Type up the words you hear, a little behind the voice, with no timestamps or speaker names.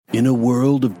In a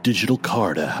world of digital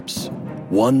card apps,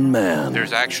 one man...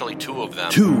 There's actually two of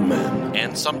them. Two men.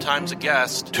 And sometimes a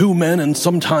guest. Two men and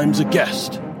sometimes a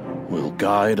guest will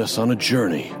guide us on a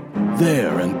journey,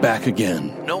 there and back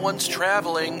again. No one's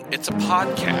traveling, it's a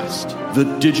podcast. The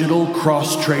Digital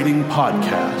Cross-Trading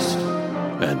Podcast.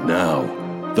 And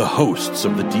now, the hosts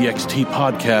of the DXT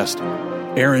Podcast,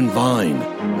 Aaron Vine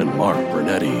and Mark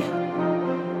Bernetti.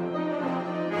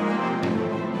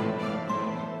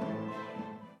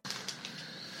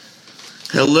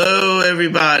 Hello,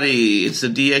 everybody. It's the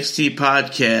DXT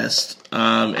Podcast.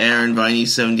 I'm Aaron Viney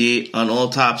 78 on all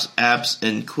tops apps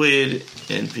and Quid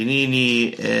and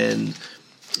Panini, and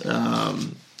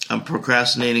I'm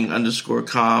procrastinating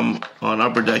 _com on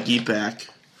Upper Deck EPAC.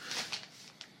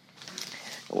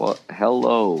 Well,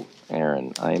 hello,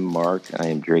 Aaron. I'm Mark. I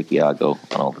am Drake Iago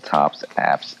on all the tops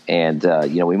apps, and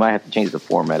we might have to change the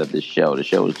format of this show. The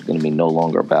show is going to be no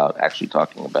longer about actually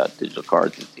talking about digital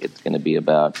cards. It's going to be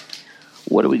about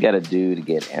what do we got to do to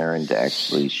get Aaron to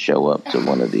actually show up to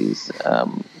one of these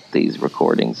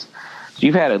recordings? So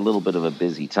you've had a little bit of a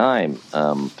busy time.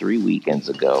 3 weekends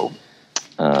ago,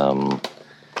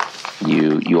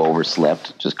 you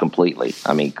overslept just completely.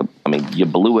 I mean, you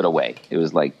blew it away. It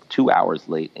was like 2 hours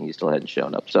late, and you still hadn't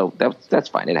shown up. So that's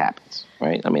fine. It happens,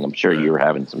 right? I mean, I'm sure you were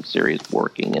having some serious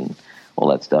working and all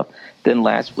that stuff. Then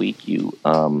last week you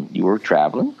were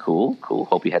traveling. Cool.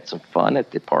 Hope you had some fun at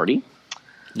the party.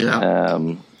 Yeah.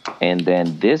 And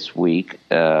then this week,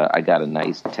 I got a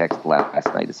nice text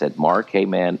last night that said, Mark, hey,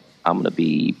 man, I'm going to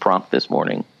be prompt this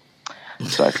morning.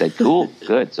 So I said, cool,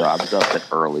 good. So I was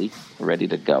up early, ready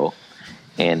to go.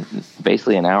 And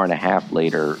basically an hour and a half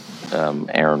later,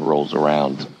 Aaron rolls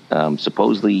around.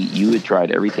 Supposedly you had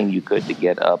tried everything you could to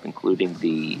get up, including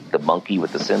the monkey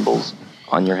with the symbols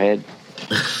on your head.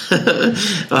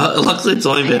 Luckily, it's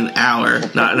only been an hour,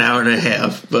 not an hour and a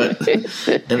half, but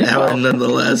an hour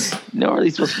nonetheless. No, at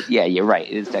least yeah, you're right.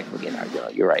 It is technically an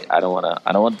hour. You're right. I don't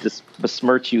want to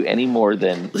besmirch you any more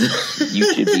than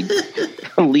you should be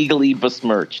legally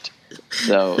besmirched.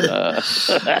 So,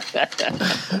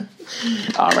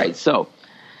 all right. So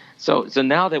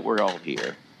now that we're all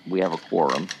here, we have a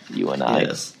quorum, you and I.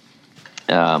 Yes.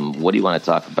 What do you want to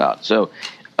talk about? So.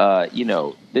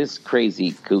 This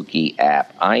crazy kooky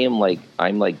app, I'm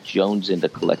like Jones in to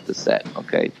collect the set,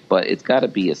 okay? But it's got to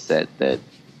be a set that,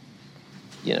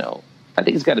 I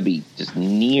think it's got to be just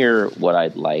near what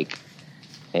I'd like.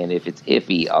 And if it's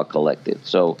iffy, I'll collect it.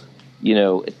 So,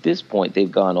 at this point, they've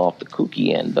gone off the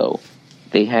kooky end, though.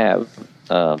 They have,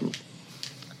 about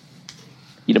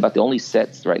the only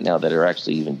sets right now that are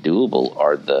actually even doable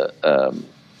are the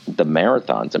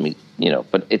marathons. I mean,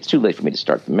 but it's too late for me to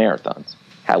start the marathons.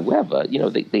 However,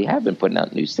 they have been putting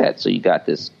out new sets. So you got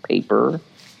this papercraft,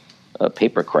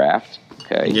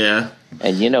 okay? Yeah.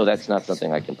 And that's not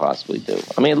something I can possibly do.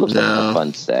 I mean, it looks like a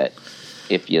fun set.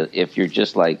 If you're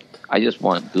just like, I just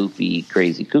want goofy,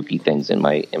 crazy, kooky things in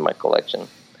my collection.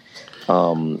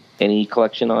 Any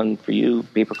collection for you,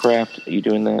 papercraft? Are you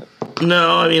doing that?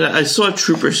 No, I mean, I saw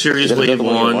Trooper Series Wave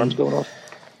 1. Alarms going off?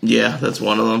 Yeah, that's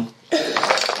one of them.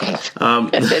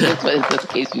 And then it's just in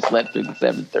case you slept through the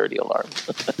 7:30 alarm.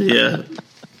 Yeah,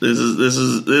 this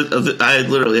is. I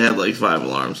literally had like 5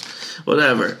 alarms.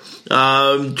 Whatever.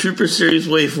 Trooper Series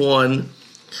Wave 1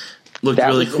 looked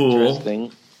really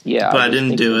cool. Yeah, but I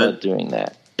didn't do it. Doing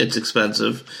that, it's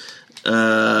expensive.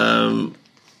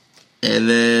 And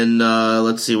then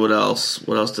let's see what else.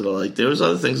 What else did I like? There was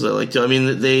other things I liked too. I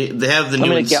mean, they have the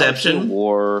new Inception.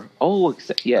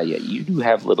 Yeah. You do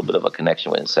have a little bit of a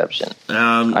connection with Inception.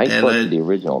 I collected the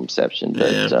original Inception,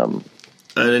 but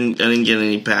I didn't get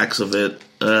any packs of it.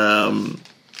 Not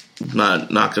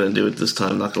going to do it this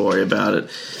time. Not going to worry about it.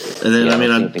 And then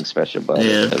anything special about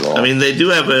it at all. I mean, they do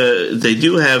have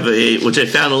a which I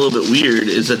found a little bit weird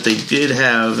is that they did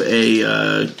have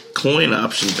a coin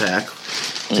option pack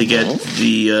to get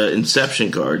the Inception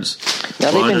cards.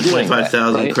 Now they've been doing that,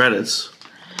 125,000 credits.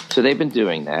 So they've been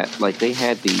doing that. Like they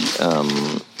had the,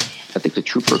 I think the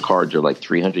Trooper cards are like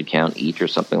 300 count each or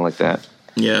something like that.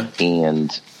 Yeah.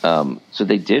 And so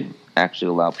they did actually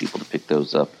allow people to pick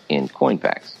those up in coin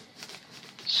packs.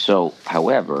 So,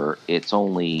 however, it's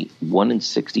only 1 in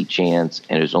 60 chance,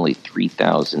 and there's only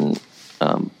 3,000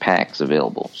 packs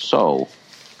available. So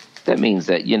that means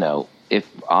that if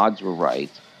odds were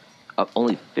right,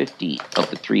 only 50 of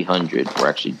the 300 were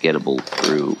actually gettable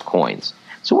through coins.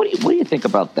 So what do you think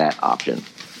about that option?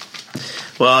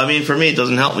 Well, I mean, for me, it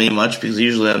doesn't help me much because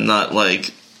usually I'm not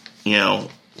right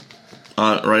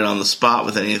on the spot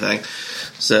with anything.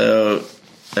 So,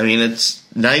 I mean, it's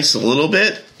nice a little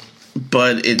bit,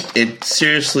 but it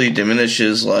seriously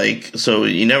diminishes, like, so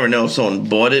you never know if someone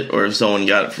bought it or if someone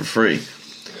got it for free.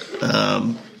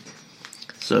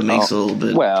 So it makes a little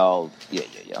bit. Well, yeah.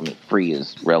 I mean, free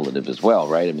is relative as well,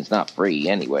 right? I mean, it's not free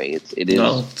anyway. It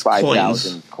is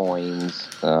 5,000 coins.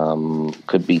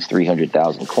 Could be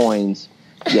 300,000 coins.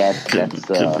 Yes,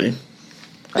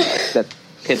 that's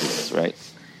pittance, right?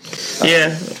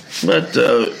 Yeah, but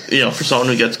for someone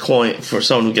who gets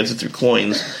it through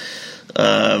coins,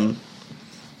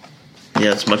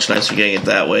 it's much nicer getting it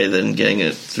that way than getting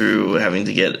it through having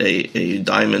to get a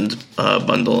diamond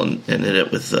bundle and hit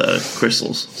it with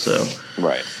crystals. So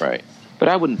right. But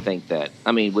I wouldn't think that.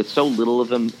 I mean, with so little of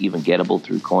them even gettable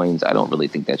through coins, I don't really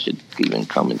think that should even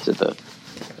come into the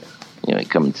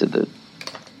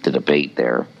debate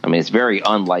there. I mean, it's very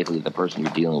unlikely the person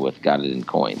you're dealing with got it in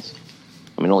coins.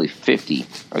 I mean, only 50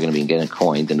 are going to be getting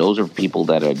coins, and those are people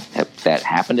that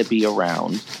happen to be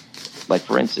around. Like,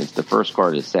 for instance, the first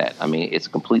card is set. I mean, it's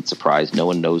a complete surprise. No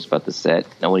one knows about the set.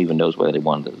 No one even knows whether they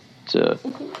wanted to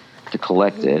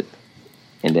collect it.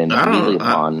 And then immediately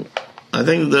upon... I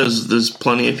think there's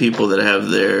plenty of people that have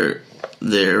their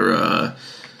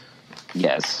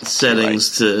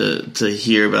settings right. to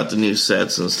hear about the new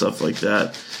sets and stuff like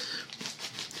that.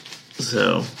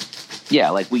 So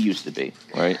yeah, like we used to be,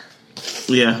 right?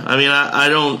 Yeah, I mean, I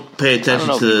don't pay attention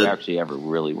to. I don't know if you actually ever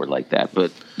really were like that,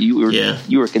 but you were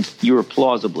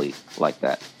plausibly like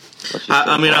that.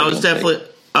 I mean, I was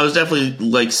definitely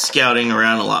like scouting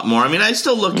around a lot more. I mean, I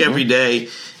still look every day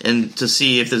and to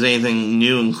see if there's anything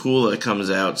new and cool that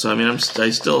comes out. So I mean, I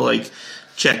still like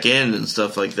check in and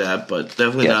stuff like that, but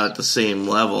definitely not at the same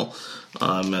level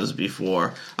as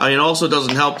before. I mean, it also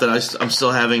doesn't help that I'm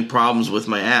still having problems with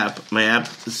my app. My app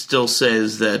still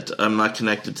says that I'm not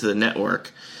connected to the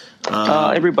network.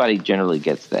 Everybody generally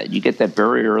gets that. You get that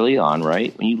very early on,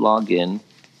 right? When you log in,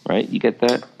 right? You get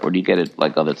that? Or do you get it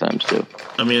like other times too?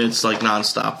 I mean, it's like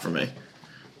nonstop for me.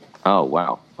 Oh,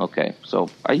 wow. Okay. So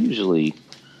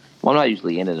I'm not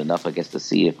usually in it enough, I guess, to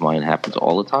see if mine happens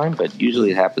all the time, but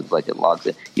usually it happens like it logs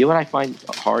in. You know what I find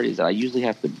hard is that I usually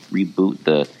have to reboot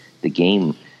the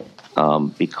game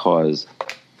because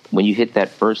when you hit that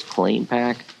first claim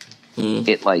pack,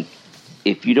 it like,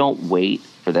 if you don't wait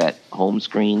for that home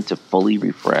screen to fully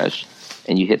refresh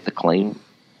and you hit the claim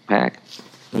pack,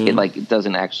 it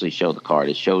doesn't actually show the card.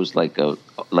 It shows like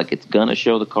it's gonna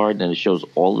show the card, and it shows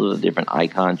all of the different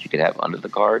icons you could have under the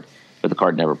card, but the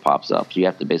card never pops up. So you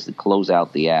have to basically close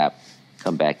out the app,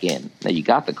 come back in. Now you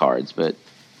got the cards, but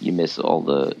you miss all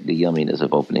the yumminess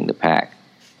of opening the pack.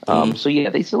 So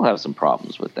yeah, they still have some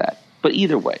problems with that. But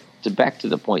either way, back to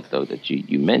the point though that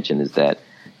you mentioned is that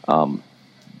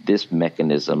this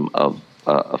mechanism of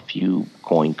a few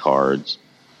coin cards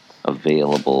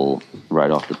available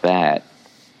right off the bat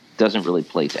doesn't really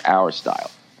play to our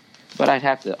style. But I'd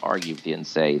have to argue with you and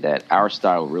say that our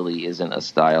style really isn't a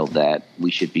style that we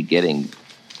should be getting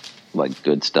like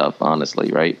good stuff,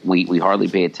 honestly, right? We hardly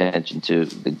pay attention to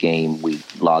the game. We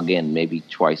log in maybe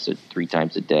 2 or 3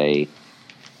 times a day,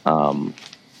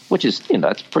 which is,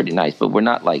 that's pretty nice, but we're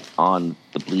not like on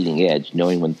the bleeding edge,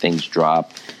 knowing when things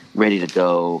drop, ready to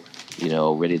go,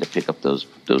 ready to pick up those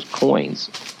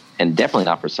coins. And definitely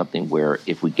not for something where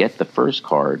if we get the first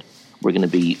card, we're going to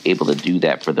be able to do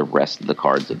that for the rest of the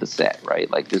cards of the set, right?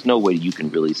 Like, there's no way you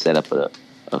can really set up a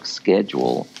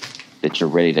schedule that you're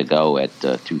ready to go at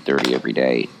 2:30 every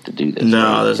day to do this. No,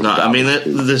 right? There's not. I mean,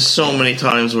 there's so many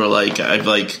times where I've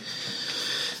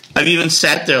even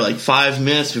sat there like 5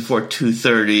 minutes before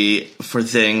 2:30 for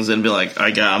things and be like,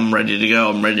 I'm ready to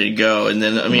go. And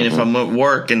then, I mean, if I'm at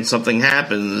work and something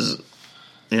happens,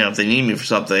 if they need me for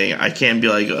something, I can't be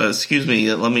like, excuse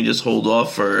me, let me just hold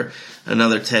off for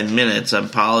another 10 minutes. I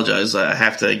apologize. I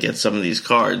have to get some of these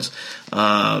cards.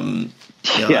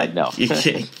 Yeah, no. You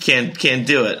can't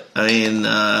do it. I mean,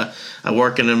 I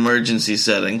work in an emergency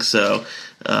setting, so,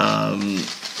 when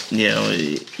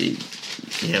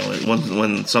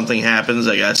something happens,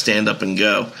 I gotta stand up and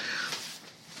go.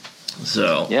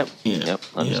 So, yep,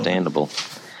 understandable.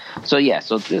 So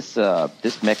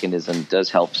this mechanism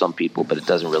does help some people, but it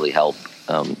doesn't really help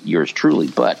yours truly.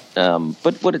 But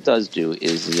what it does do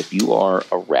is if you are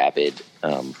a rabid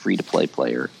free-to-play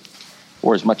player,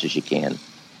 or as much as you can,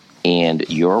 and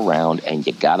you're around and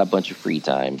you got a bunch of free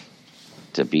time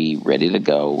to be ready to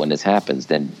go when this happens,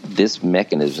 then this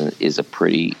mechanism is a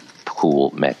pretty cool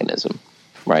mechanism,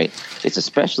 right? It's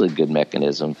especially a good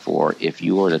mechanism for if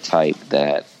you are the type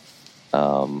that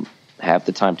have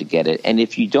the time to get it, and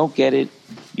if you don't get it,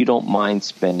 you don't mind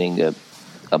spending a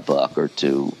 $1 or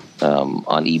 $2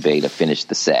 on eBay to finish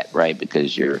the set, right?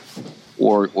 Because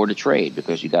or to trade,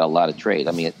 because you got a lot of trade.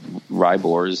 I mean,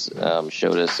 Rybor's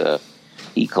showed us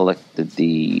he collected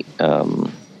the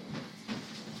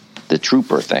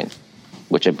Trooper thing,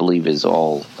 which I believe is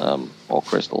all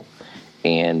crystal,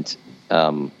 and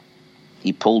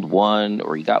he pulled one,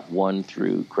 or he got one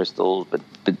through crystals,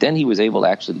 but then he was able to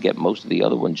actually get most of the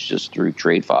other ones just through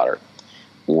trade fodder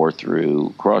or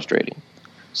through cross trading.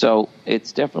 So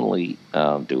it's definitely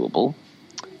doable.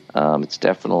 It's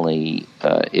definitely,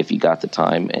 if you got the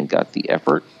time and got the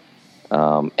effort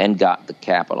and got the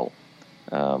capital.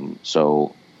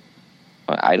 So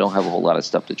I don't have a whole lot of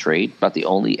stuff to trade, but the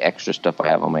only extra stuff I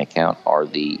have on my account are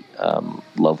the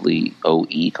lovely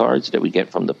OE cards that we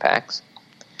get from the packs.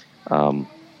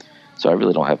 So I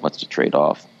really don't have much to trade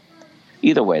off.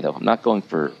 Either way, though, I'm not going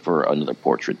for another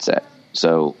portrait set.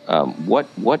 So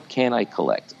what can I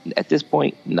collect? At this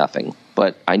point, nothing.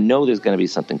 But I know there's going to be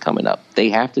something coming up. They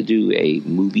have to do a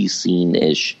movie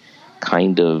scene-ish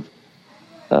kind of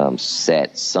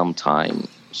set sometime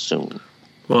soon.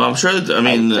 Well, I'm sure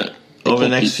that, over the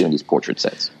next... keep doing these portrait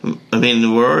sets. I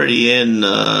mean, we're already in,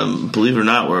 believe it or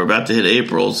not, we're about to hit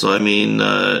April. So, I mean,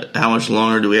 how much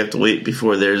longer do we have to wait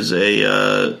before there's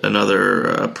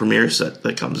another premiere set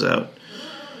that comes out?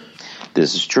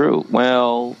 This is true.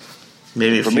 Well,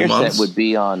 maybe a few months. Premiere set would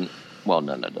be on... Well,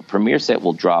 no. The premiere set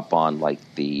will drop on, like,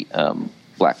 the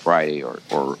Black Friday or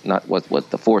not, what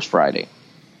the Force Friday,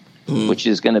 which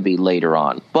is going to be later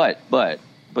on. But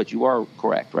you are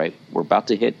correct, right? We're about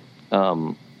to hit...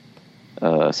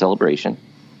 Celebration,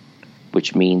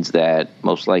 which means that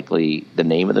most likely the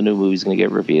name of the new movie is going to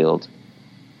get revealed.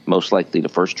 Most likely the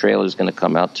first trailer is going to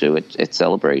come out too at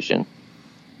Celebration,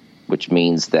 which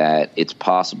means that it's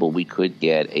possible we could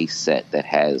get a set that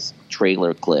has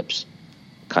trailer clips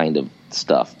kind of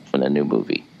stuff from the new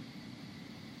movie.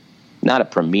 Not a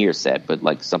premiere set, but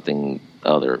like something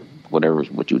other, whatever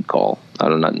what you would call.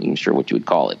 I'm not even sure what you would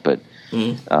call it, but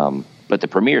but the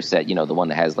premiere set, the one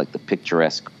that has like the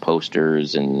picturesque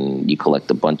posters and you collect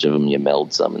a bunch of them, you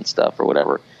meld some and stuff or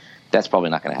whatever, that's probably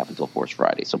not going to happen until Force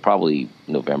Friday. So probably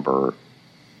November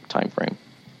timeframe.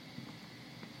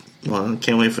 Well, I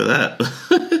can't wait for that.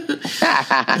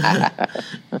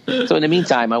 So in the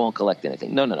meantime, I won't collect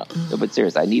anything. No. But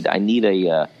seriously, I need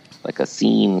a like a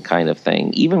scene kind of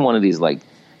thing. Even one of these like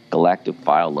galactic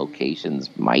file locations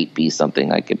might be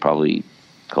something I could probably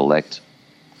collect.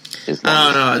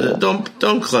 No.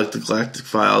 Don't collect the galactic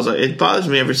files. It bothers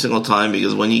me every single time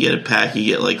because when you get a pack, you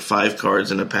get like 5 cards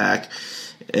in a pack,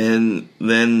 and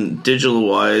then digital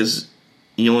wise,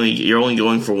 you're only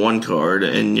going for 1 card,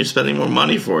 and you're spending more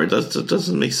money for it. That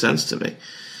doesn't make sense to me.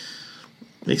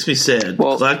 Makes me sad.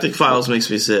 Well, galactic files makes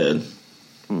me sad.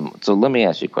 So let me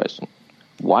ask you a question.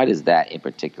 Why does that in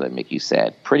particular make you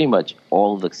sad? Pretty much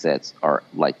all of the sets are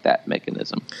like that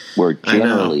mechanism, where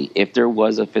generally, if there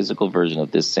was a physical version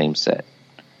of this same set,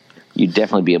 you'd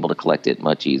definitely be able to collect it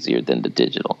much easier than the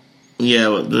digital. Yeah,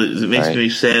 well, it makes me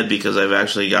sad because I've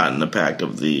actually gotten a pack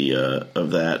of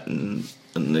that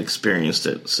and experienced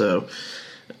it. So,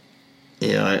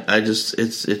 I just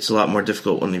it's a lot more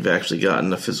difficult when you've actually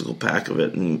gotten a physical pack of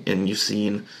it and you've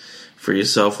seen for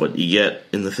yourself what you get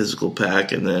in the physical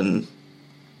pack, and then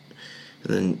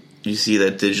you see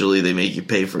that digitally they make you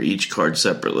pay for each card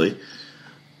separately.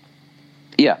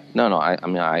 Yeah, no. I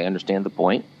mean, I understand the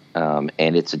point, and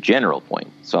it's a general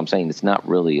point. So I'm saying it's not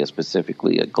really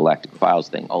specifically a Galactic Files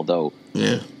thing. Although,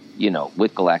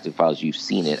 with Galactic Files, you've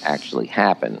seen it actually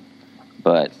happen.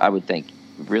 But I would think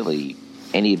really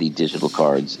any of the digital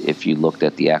cards, if you looked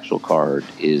at the actual card,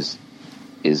 is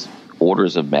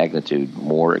orders of magnitude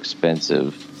more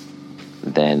expensive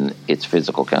than its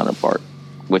physical counterpart,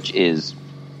 which is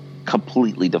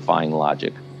completely defying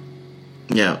logic.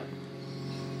 Yeah.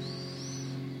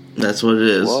 That's what it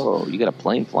is. Whoa, you got a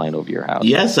plane flying over your house.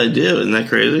 Yes, I do. Isn't that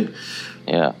crazy?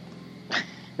 Yeah.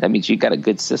 That means you got a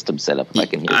good system set up, if I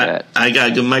can hear that. I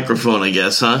got a good microphone, I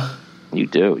guess, huh? You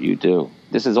do.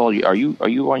 This is all. Are you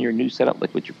on your new setup,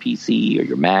 like with your PC or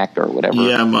your Mac or whatever?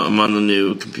 Yeah, I'm on the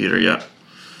new computer, yeah.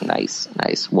 Nice.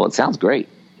 Well, it sounds great.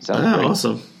 Great.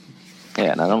 Awesome.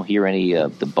 Yeah, and I don't hear any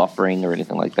of the buffering or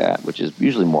anything like that, which is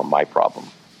usually more my problem.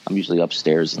 I'm usually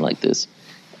upstairs in like this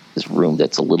room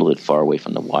that's a little bit far away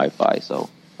from the Wi-Fi, so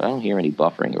I don't hear any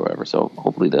buffering or whatever. So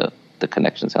hopefully the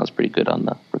connection sounds pretty good on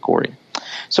the recording.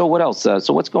 So what else?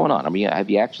 So what's going on? I mean, have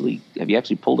you actually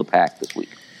pulled a pack this week?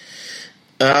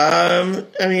 No,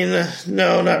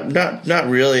 not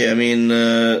really. I mean,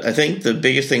 I think the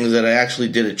biggest thing is that I actually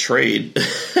did a trade.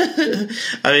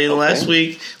 I mean,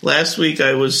 okay. last week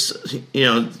I was,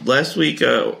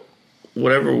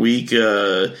 whatever week,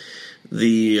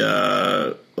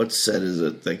 what set is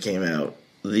it that came out?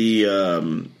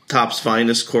 The Topps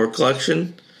Finest Core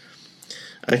Collection.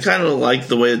 I kind of like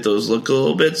the way that those look a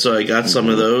little bit, so I got some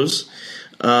of those.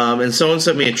 And someone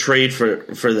sent me a trade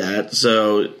for that.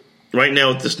 So right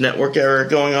now with this network error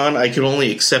going on, I can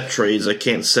only accept trades. I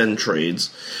can't send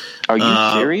trades. Are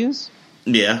you serious?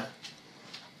 Yeah.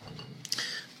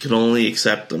 Can only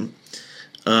accept them.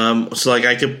 So like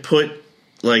I could put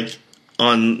like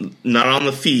on, not on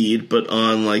the feed, but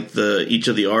on like each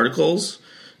of the articles,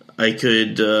 I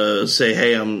could say,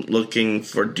 hey, I'm looking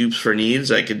for dupes for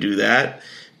needs. I could do that,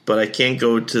 but I can't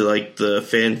go to like the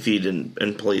fan feed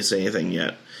and place anything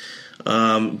yet.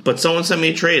 But someone sent me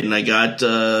a trade, and I got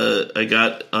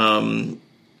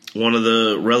one of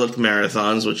the Relic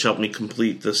marathons, which helped me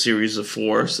complete the series of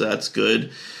 4, so that's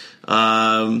good.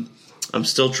 I'm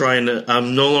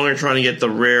no longer trying to get the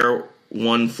rare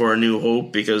one for A New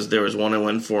Hope, because there was one I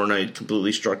went for and I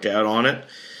completely struck out on it.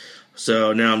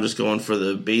 So now I'm just going for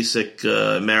the basic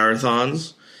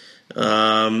marathons.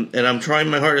 And I'm trying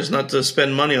my hardest not to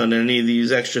spend money on any of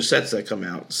these extra sets that come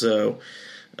out. So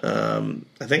I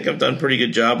think I've done a pretty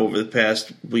good job over the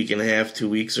past week and a half, 2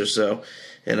 weeks or so.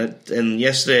 And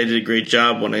yesterday I did a great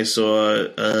job when I saw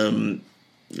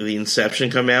the Inception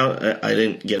come out. I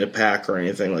didn't get a pack or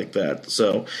anything like that.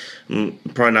 So I'm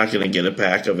probably not going to get a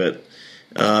pack of it.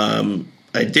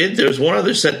 There was one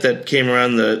other set that came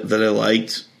around that I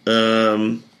liked.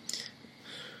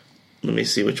 Let me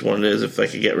see which one it is, if I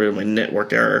could get rid of my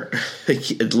network error.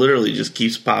 It literally just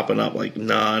keeps popping up like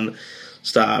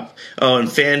non-stop. Oh,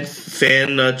 and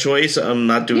fan choice, I'm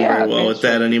not doing very well with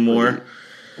that anymore.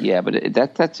 Yeah, but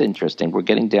that's interesting. We're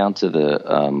getting down to the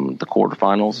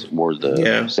quarterfinals or the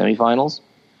semifinals.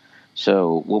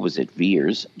 So what was it?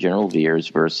 General Veers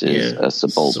versus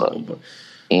Sebulba.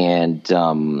 And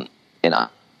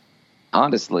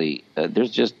honestly,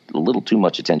 there's just a little too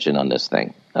much attention on this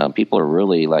thing. People are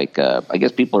really like, I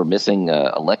guess people are missing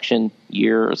election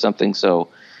year or something, so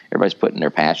everybody's putting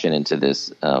their passion into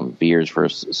this Veers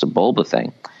versus Sebulba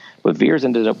thing. But Veers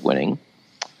ended up winning.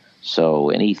 So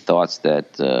any thoughts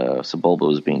that Sebulba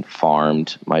was being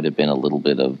farmed might have been a little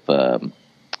bit of, I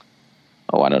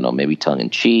don't know, maybe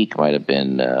tongue-in-cheek, might have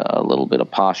been a little bit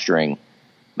of posturing,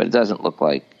 but it doesn't look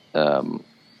like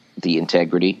the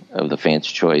integrity of the fans'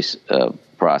 choice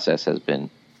process has been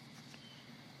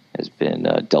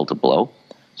dealt a blow.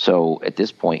 So at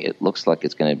this point, it looks like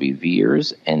it's going to be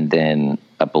Veers, and then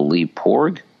I believe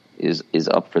Porg is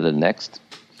up for the next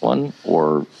one,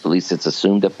 or at least it's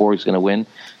assumed that Porg's going to win.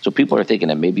 So people are thinking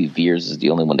that maybe Veers is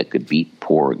the only one that could beat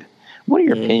Porg. What are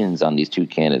your opinions on these two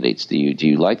candidates? Do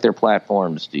you like their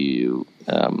platforms? Do you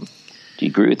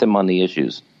agree with them on the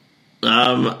issues?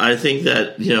 I think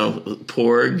that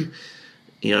Porg,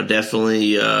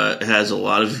 definitely has a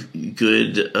lot of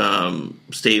good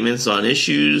statements on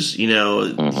issues.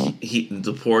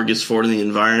 The Porg is for the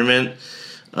environment.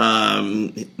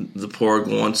 The Porg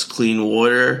wants clean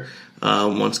water,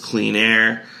 wants clean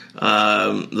air.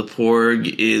 The Porg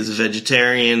is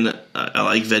vegetarian. I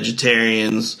like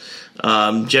vegetarians.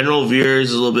 General Veers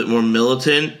is a little bit more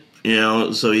militant,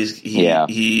 so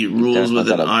he rules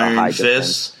with an iron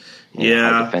fist.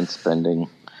 High defense spending.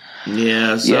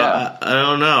 Yeah, so I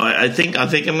don't know. I think I'm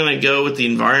going to go with the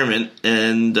environment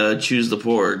and choose the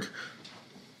Porg.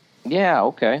 Yeah.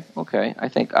 Okay. I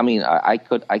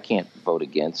can't vote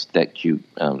against that cute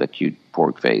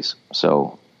Porg face.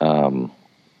 So, and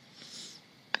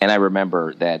I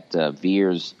remember that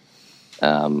Veers,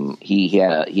 he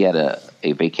had a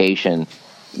vacation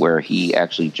where he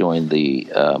actually joined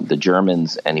the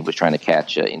Germans, and he was trying to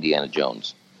catch Indiana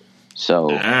Jones. So,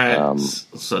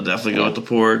 so definitely go with the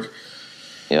Porg.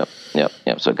 Yep.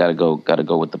 So got to go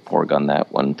with the Porg on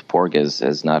that one. The Porg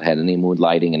has not had any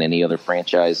moonlighting in any other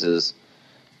franchises.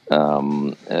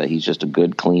 He's just a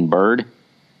good, clean bird.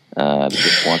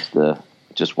 Just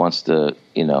wants to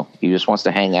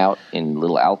hang out in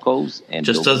little alcoves and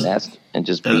build a nest and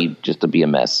just to be a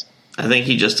mess. I think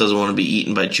he just doesn't want to be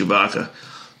eaten by Chewbacca.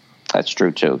 That's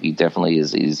true too. He definitely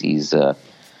is. He's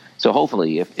so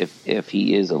hopefully, if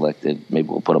he is elected, maybe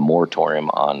we'll put a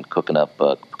moratorium on cooking up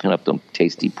them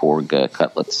tasty Porg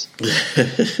cutlets.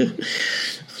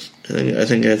 I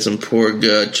think I had some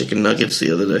Porg chicken nuggets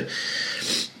the other day.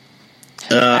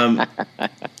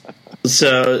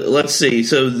 So let's see.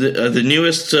 So the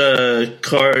newest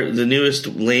card, the newest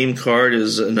lame card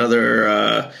is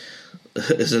another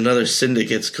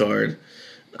Syndicates card.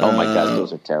 Oh my God,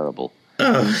 those are terrible.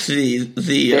 The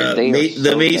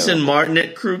Mason terrible.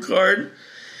 Martinet crew card.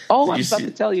 Oh, I'm about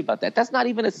to tell you about that. That's not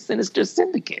even a Sinister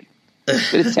Syndicate.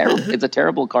 It's terrible. It's a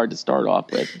terrible card to start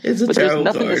off with. There's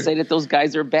nothing to say that those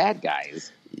guys are bad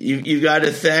guys. you got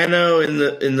Athano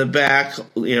in the back,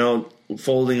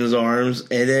 folding his arms,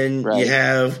 and then you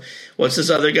have what's this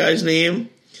other guy's name?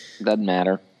 Doesn't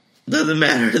matter.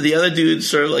 The other dude's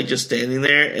sort of like just standing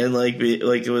there and like with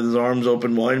his arms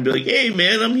open wide and be like, "Hey,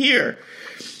 man, I'm here."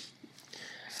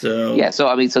 So yeah,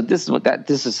 so this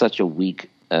is such a weak.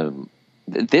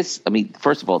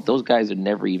 First of all, those guys are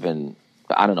never even.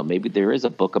 I don't know. Maybe there is a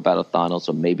book about Athano,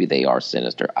 so maybe they are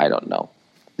sinister. I don't know.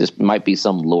 This might be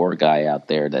some lore guy out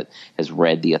there that has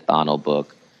read the Athano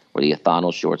book or the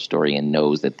Athano short story and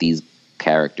knows that these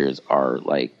characters are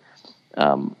like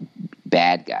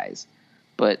bad guys.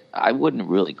 But I wouldn't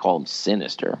really call them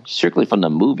sinister. Strictly from the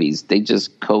movies, they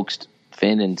just coaxed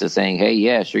Finn into saying, "Hey,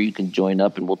 yeah, sure, you can join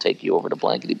up and we'll take you over to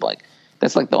blankety blank."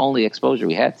 That's like the only exposure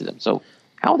we had to them. So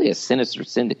how are they a sinister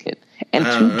syndicate? And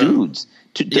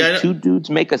two dudes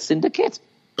make a syndicate?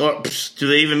 Or do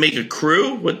they even make a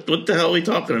crew? What the hell are we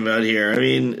talking about here? I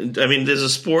mean, there's a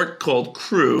sport called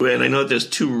crew, and I know that there's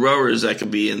two rowers that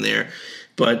could be in there.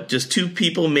 But does two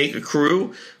people make a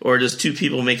crew, or does two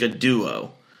people make a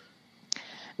duo?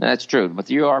 No, that's true, but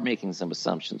you are making some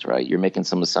assumptions, right? You're making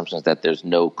some assumptions that there's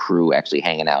no crew actually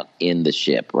hanging out in the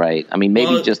ship, right? I mean,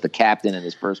 maybe just the captain and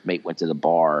his first mate went to the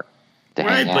bar to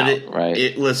hang out,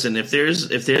 right? Listen, if there's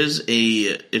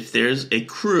a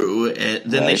crew,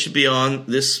 then they should be on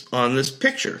this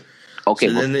picture. Okay,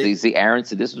 so see, Aaron,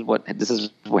 so this is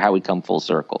how we come full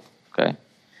circle. Okay,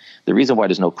 the reason why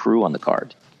there's no crew on the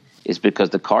card is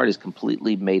because the card is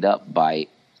completely made up by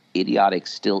idiotic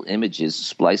still images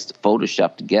spliced,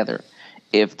 photoshopped together.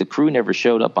 If the crew never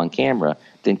showed up on camera,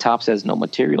 then Topps has no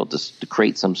material to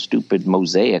create some stupid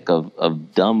mosaic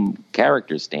of dumb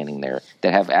characters standing there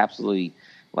that have absolutely,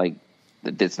 like,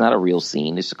 it's not a real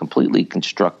scene. It's a completely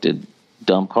constructed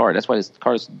dumb card. That's why this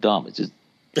card is dumb. It's just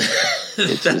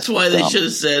that's why they should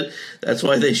have said. That's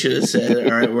why they should have said,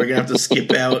 "All right, we're gonna have to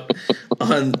skip out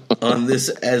on this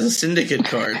as a syndicate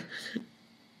card."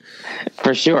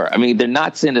 For sure. I mean, they're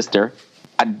not sinister.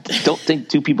 I don't think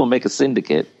two people make a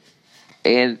syndicate,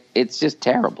 and it's just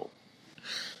terrible.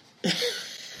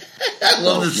 I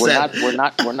love this set. We're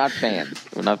not fans.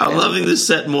 We're not fans. I'm loving this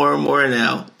set more and more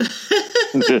now.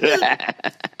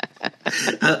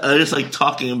 I just like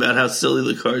talking about how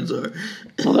silly the cards are.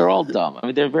 Well, they're all dumb. I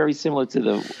mean, they're very similar to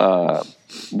the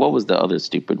what was the other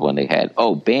stupid one they had?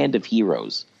 Oh, Band of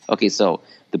Heroes. Okay, so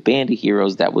the Band of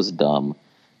Heroes, that was dumb.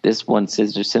 This one,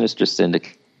 Sinister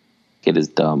Syndicate, is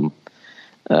dumb.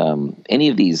 Any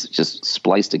of these just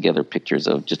spliced together pictures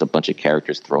of just a bunch of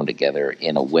characters thrown together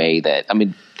in a way that, I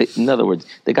mean, in other words,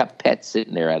 they got Pet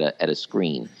sitting there at a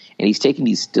screen, and he's taking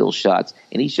these still shots,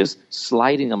 and he's just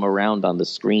sliding them around on the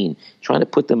screen, trying to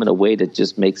put them in a way that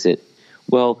just makes it,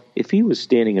 well, if he was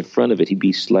standing in front of it, he'd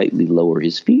be slightly lower.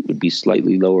 His feet would be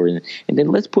slightly lower. And then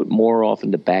let's put more off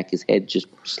in the back, his head just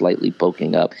slightly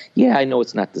poking up. Yeah, I know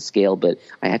it's not the scale, but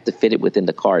I have to fit it within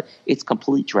the card. It's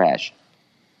complete trash.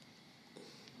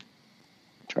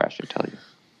 Trash, I tell you.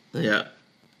 Yeah.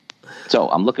 So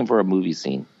I'm looking for a movie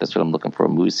scene. That's what I'm looking for,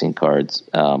 movie scene cards.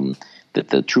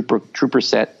 The Trooper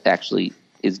set actually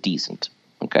is decent.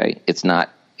 Okay? It's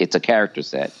a character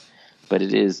set, but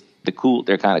it is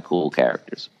they're kind of cool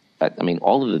characters. I mean,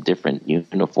 all of the different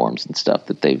uniforms and stuff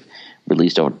that they've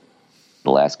released over the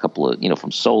last couple of,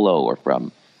 from Solo or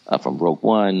from Rogue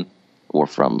One or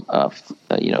from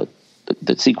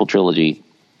the sequel trilogy.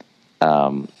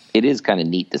 It is kind of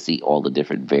neat to see all the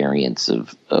different variants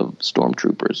of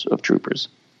troopers.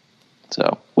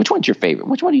 So, which one's your favorite?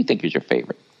 Which one do you think is your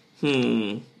favorite?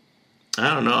 I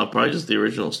don't know. Probably just the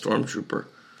original Stormtrooper.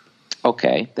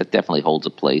 Okay, that definitely holds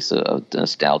a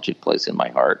nostalgic place in my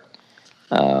heart.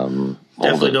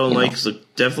 Definitely don't like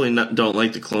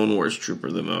the Clone Wars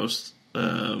Trooper the most.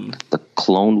 The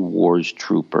Clone Wars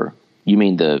Trooper. You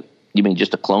mean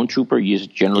just a Clone Trooper? You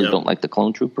just generally don't like the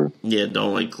Clone Trooper? Yeah,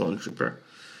 don't like Clone Trooper.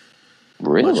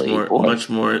 Really? Much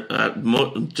more.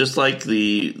 Just like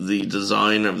the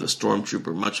design of the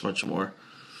Stormtrooper, much more.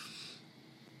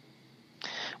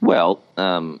 Well,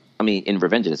 I mean, in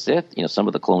Revenge of the Sith, some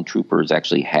of the clone troopers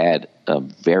actually had a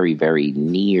very, very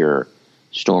near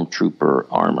Stormtrooper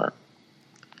armor.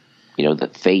 The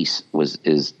face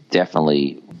is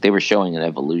definitely, they were showing an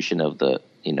evolution of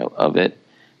of it.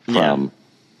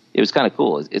 It was kind of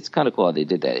cool. It's kind of cool how they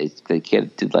did that. They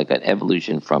did like an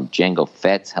evolution from Jango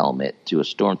Fett's helmet to a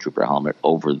Stormtrooper helmet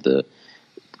over the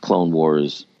Clone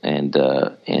Wars and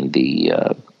Revenge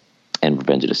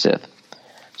of the Sith.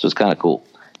 So it's kind of cool.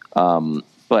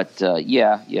 But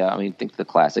yeah. I mean, think the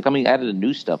classic. I mean, added the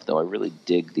new stuff though. I really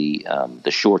dig the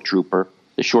Shore Trooper.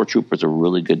 The Shore Trooper is a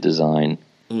really good design.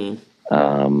 Mm-hmm.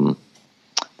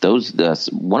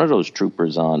 One of those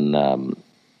troopers on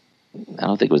I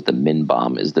don't think it was the Min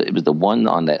Bomb. It was the one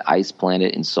on that ice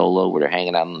planet in Solo where they're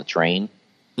hanging out on the train.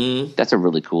 Mm. That's a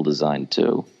really cool design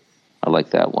too. I like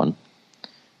that one.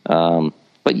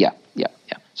 But yeah.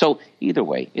 So either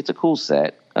way, it's a cool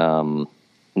set. I'm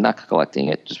not collecting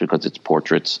it just because it's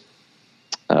portraits.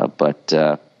 But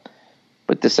to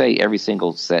say every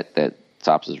single set that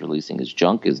Topps is releasing is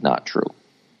junk is not true.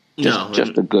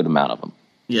 Just a good amount of them.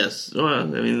 Yes. Well, I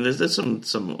mean, there's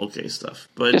some okay stuff,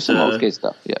 but There's some okay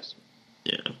stuff. Yes.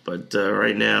 Yeah, but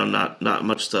right now, not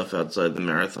much stuff outside the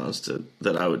marathons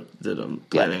that I'm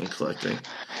planning on collecting.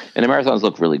 And the marathons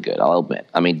look really good, I'll admit.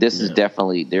 I mean, there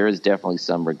is definitely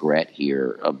some regret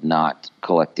here of not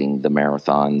collecting the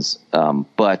marathons,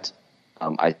 but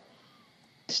I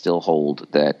still hold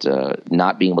that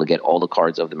not being able to get all the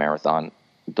cards of the marathon,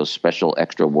 those special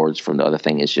extra awards from the other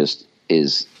thing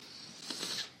is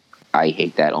I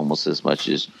hate that almost as much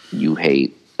as you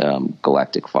hate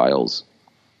Galactic Files.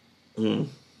 Mm.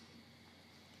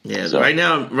 Yeah, so. Right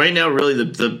now, really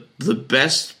the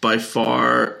best by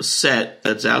far set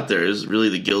that's out there is really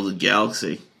the Gilded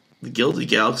Galaxy. The Gilded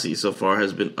Galaxy so far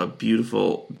has been a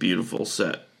beautiful, beautiful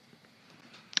set,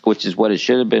 which is what it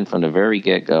should have been from the very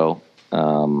get go.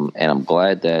 And I'm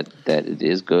glad that it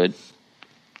is good.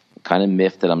 Kind of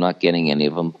miffed that I'm not getting any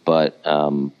of them, but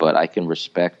I can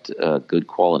respect good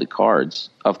quality cards.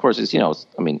 Of course,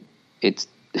 it's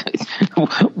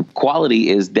quality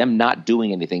is them not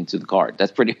doing anything to the card.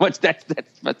 That's pretty much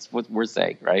that's what we're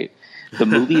saying, right? The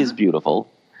movie is beautiful.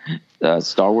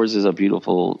 Star Wars is a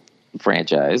beautiful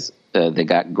franchise. They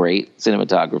got great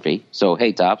cinematography. So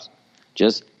hey, Topps,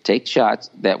 just take shots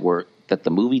that the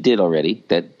movie did already,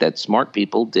 that smart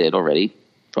people did already,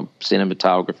 from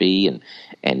cinematography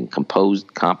and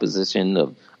composition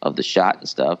of the shot and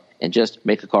stuff, and just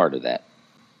make a card of that.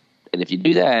 And if you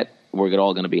do that, we're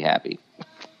all going to be happy.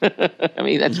 I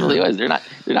mean, that's really what it is. They're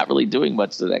not really doing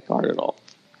much to that card at all.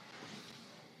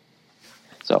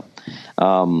 So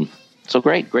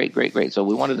great. So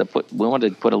we wanted to put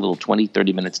a little 20,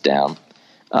 30 minutes down.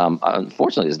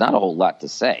 Unfortunately, there's not a whole lot to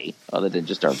say other than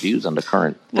just our views on the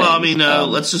current things. Well, I mean,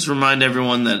 let's just remind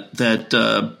everyone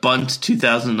that Bunt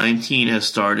 2019 has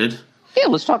started. Yeah,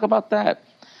 let's talk about that.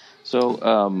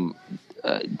 So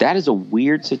that is a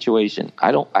weird situation.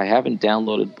 I haven't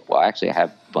downloaded. Well, actually, I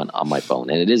have Bunt on my phone,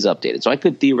 and it is updated. So I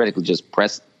could theoretically just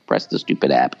press the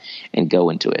stupid app and go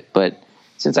into it. But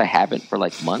since I haven't for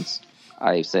like months,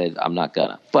 I said I'm not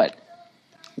gonna. But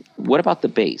what about the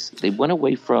base? They went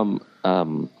away from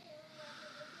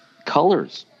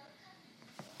colors.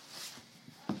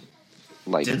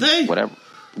 Like, did they? Whatever.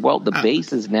 Well, the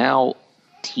base is now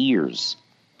tiers.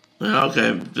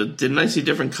 Okay. Didn't I see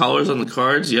different colors on the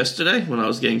cards yesterday when I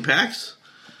was getting packs?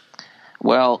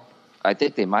 Well, I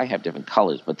think they might have different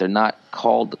colors, but they're not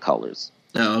called the colors.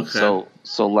 Oh, okay.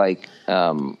 So like,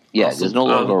 there's no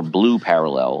longer a blue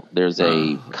parallel. There's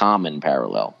a common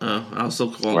parallel. I'll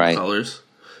still call them colors.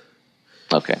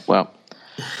 Okay, well,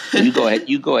 you go ahead.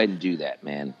 You go ahead and do that,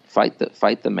 man. Fight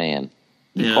the man.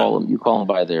 You call them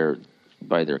by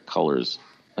their colors.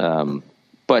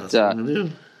 But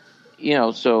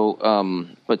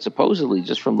but supposedly,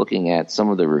 just from looking at some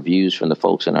of the reviews from the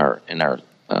folks in our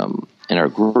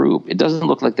group, it doesn't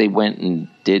look like they went and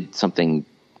did something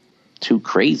too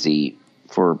crazy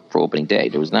for opening day.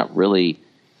 There was not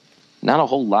a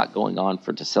whole lot going on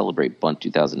to celebrate Bunt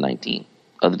 2019,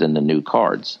 other than the new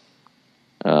cards.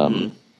 And